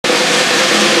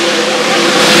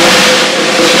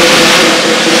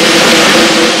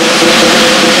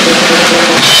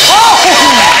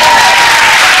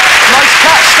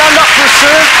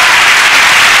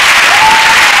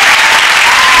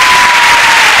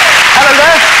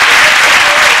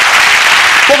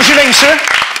sir?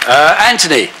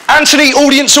 Anthony. Anthony,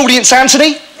 audience,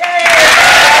 Anthony.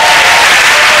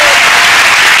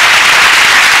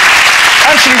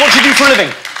 Anthony, what do you do for a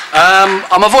living?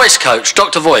 I'm a voice coach,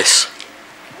 Dr. Voice.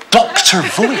 Dr.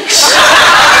 Voice?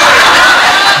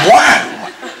 Wow.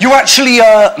 You're actually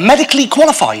medically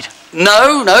qualified?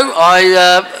 No,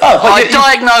 I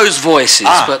diagnose voices,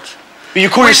 but you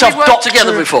call yourself we've worked Doctor...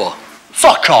 together before.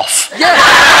 Fuck off. Yeah.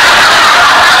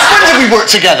 When did we work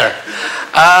together?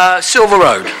 Silver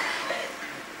Road.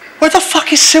 Where the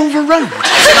fuck is Silver Road?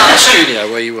 It's another studio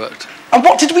where you worked. And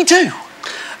what did we do?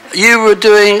 You were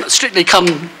doing Strictly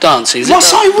Come Dancing.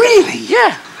 Was I really?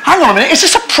 Yeah. Hang on a minute, is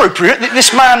this appropriate that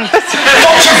this man,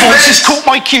 Dr. Voice, has caught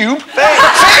my cube?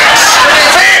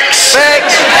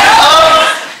 Fix!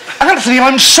 Anthony,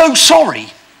 I'm so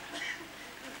sorry.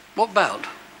 What about?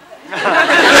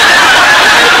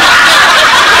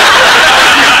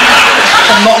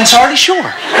 I'm not entirely sure.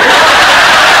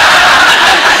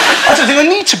 I don't think I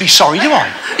need to be sorry, do I?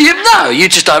 No, you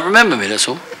just don't remember me, that's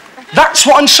all. That's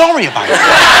what I'm sorry about.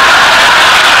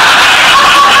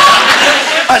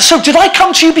 So did I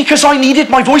come to you because I needed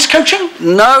my voice coaching?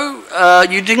 No,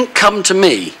 you didn't come to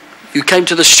me. You came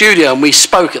to the studio and we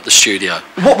spoke at the studio.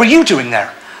 What were you doing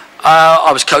there?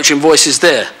 I was coaching voices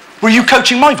there. Were you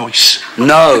coaching my voice?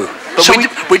 No, but so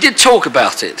we did talk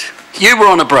about it. You were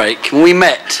on a break and we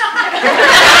met.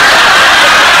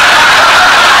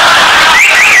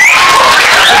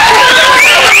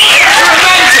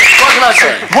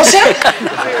 Was it?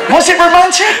 Was it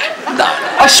romantic? No.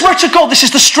 I swear to God, this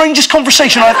is the strangest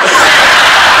conversation I've...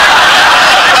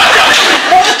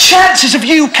 What are the chances of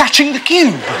you catching the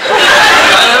cube?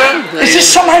 Is this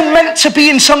somehow meant to be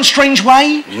in some strange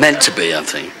way? Meant to be, I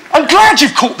think. I'm glad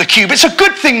you've caught the cube. It's a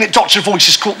good thing that Dr. Voice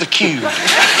has caught the cube.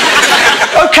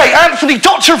 OK, Anthony,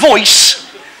 Dr. Voice,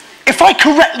 if I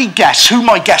correctly guess who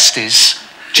my guest is,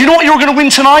 do you know what you're going to win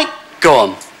tonight? Go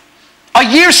on. A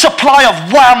year's supply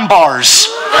of Wham bars.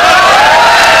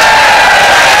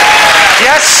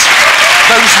 Yes,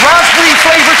 those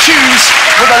raspberry-flavoured chews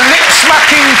with a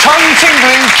lip-smacking,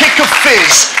 tongue-tingling kick of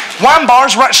fizz. Wham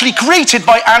bars were actually created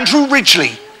by Andrew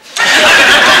Ridgeley.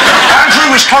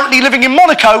 Andrew is currently living in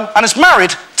Monaco and is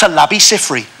married to Labi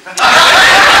Sifri.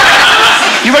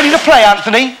 You ready to play,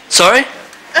 Anthony? Sorry?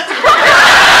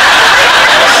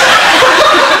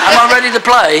 Am I ready to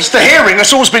play? It's the hearing,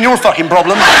 that's always been your fucking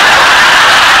problem.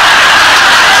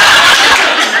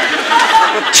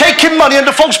 Taking money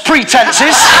under false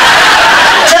pretenses.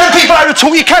 Telling people how to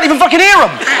talk, you can't even fucking hear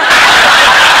them.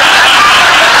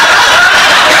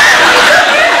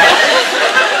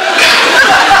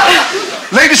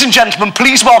 Ladies and gentlemen,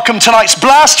 please welcome tonight's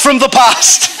blast from the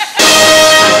past.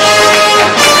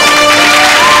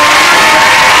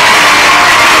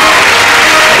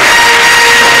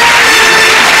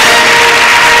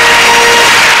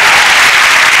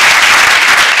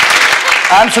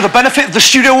 And for the benefit of the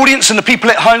studio audience and the people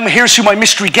at home, here's who my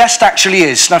mystery guest actually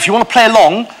is. Now, if you want to play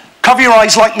along, cover your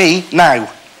eyes like me now.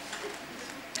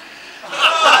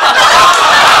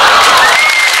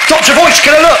 Dr. Voice,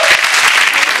 can I look?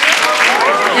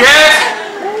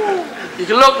 Yeah. You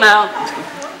can look now.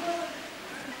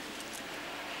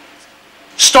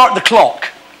 Start the clock.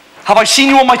 Have I seen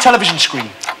you on my television screen?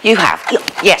 You have,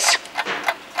 yes.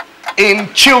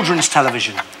 In children's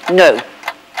television? No.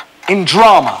 In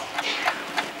drama?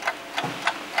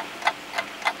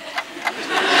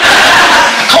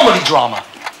 Comedy drama?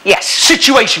 Yes.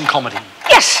 Situation comedy?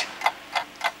 Yes.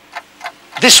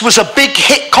 This was a big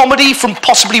hit comedy from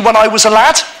possibly when I was a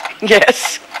lad?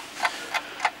 Yes.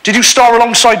 Did you star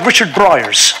alongside Richard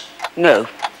Bryars? No.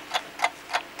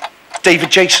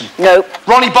 David Jason? No.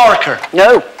 Ronnie Barker?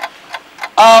 No.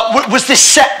 Was this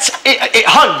set at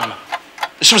home?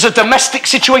 This was a domestic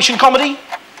situation comedy?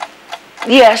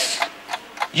 Yes.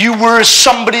 You were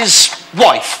somebody's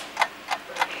wife?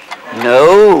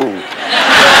 No.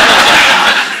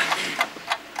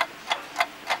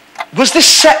 Was this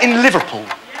set in Liverpool?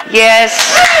 Yes.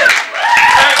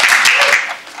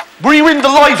 Were you in the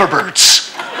Liverbirds?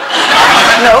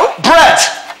 No. Bread?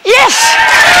 Yes.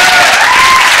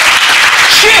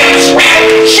 Shit!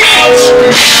 Shit!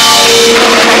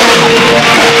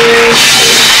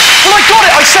 Well, I got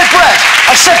it. I said bread.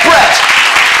 I said bread.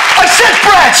 I said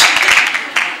bread.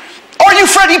 Are you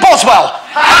Freddie Boswell?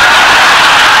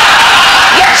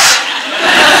 Yes.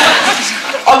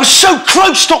 I was so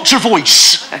close, Dr.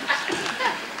 Voice.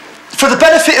 For the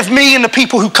benefit of me and the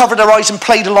people who covered their eyes and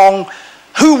played along,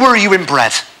 who were you in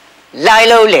Bread?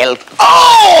 Lilo Lil.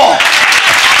 Oh!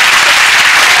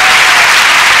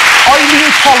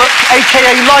 Eileen Pollock,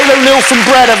 a.k.a. Lilo Lil from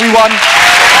Bread, everyone.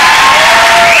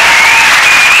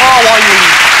 Oh, Eileen.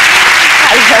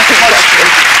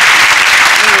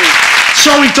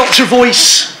 Sorry, Dr.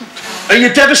 Voice. Are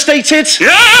you devastated?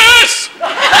 Yes!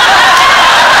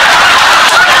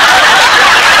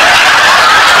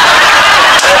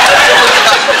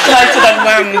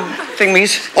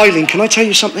 Thingies. Eileen, can I tell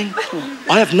you something?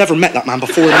 I have never met that man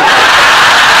before.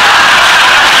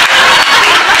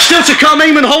 Still to come,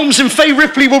 Eamon Holmes and Faye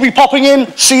Ripley will be popping in.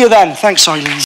 See you then. Thanks, Eileen.